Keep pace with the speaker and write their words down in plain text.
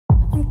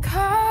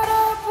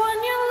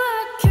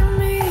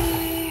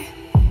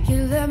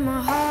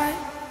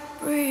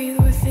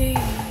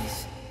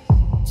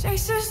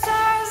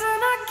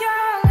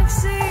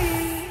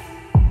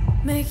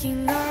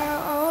making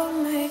our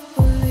own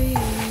make-believe.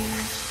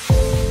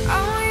 I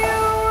want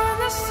you when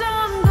the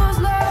sun goes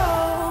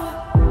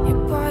low.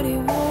 Your body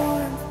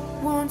warm,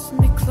 wants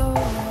me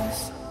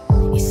close.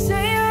 You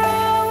say you're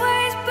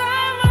always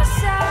by my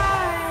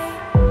side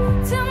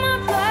till my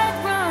blood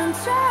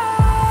runs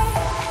dry.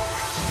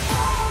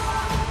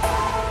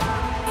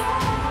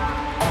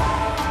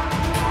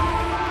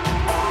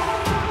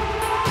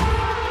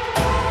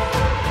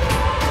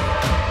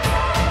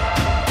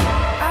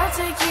 I'll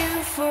take you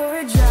for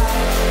a drive.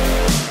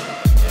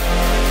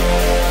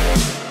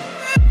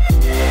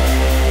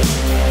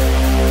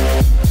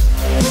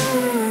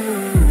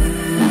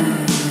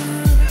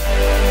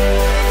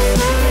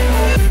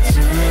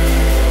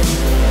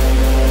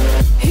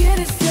 Here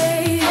to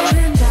stay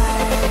and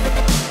die,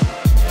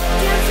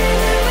 dancing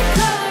in the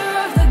color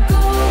of the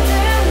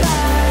golden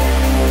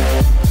light.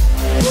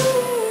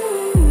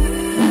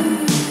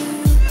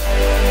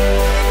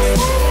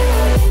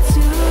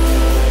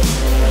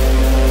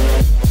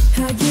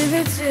 I give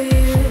it to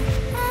you.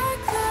 I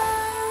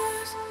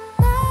close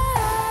my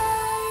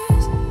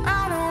eyes. I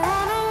don't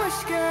wanna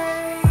wish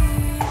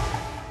great.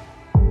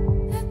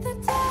 Let the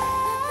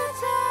tide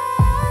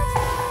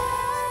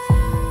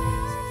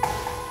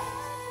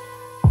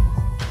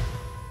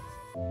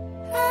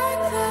I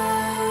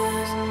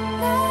close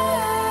my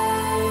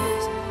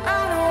eyes. I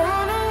don't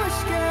wanna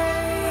wish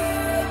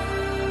great.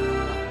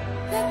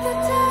 Let the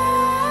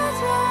tide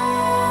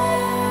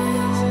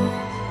rise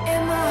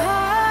in my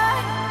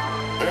heart.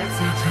 I'll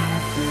take you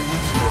for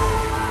a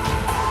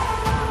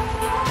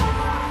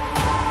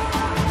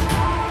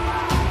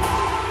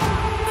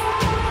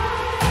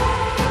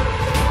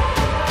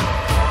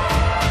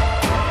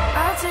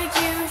I'll take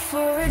you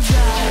for a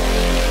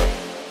drive.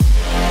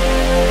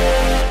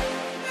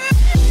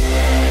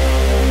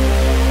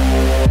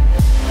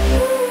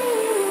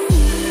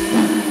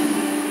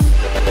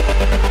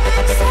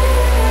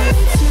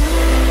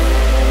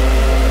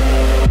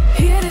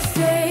 Here to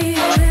stay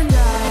and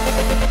die.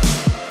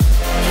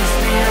 Kiss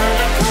me on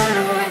the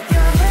corner with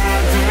your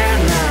hand in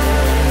mine.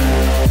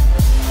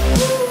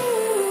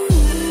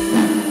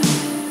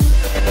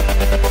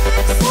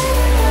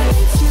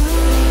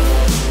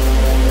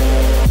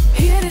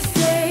 Here to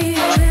stay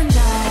and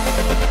die,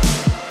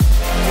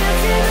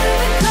 dancing in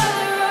the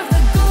color of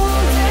the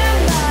golden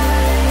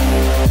light.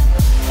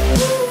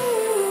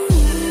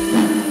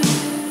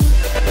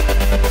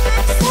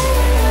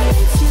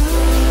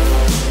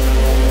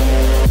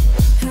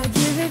 I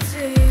give it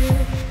to you.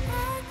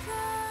 I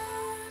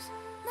close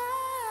my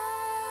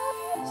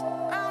eyes.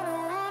 I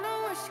don't wanna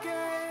wish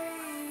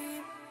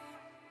great.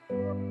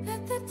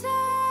 Let the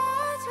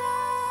tide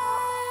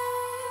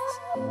rise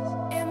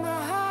in my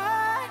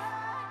heart.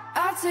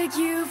 I'll take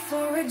you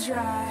for a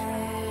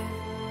drive.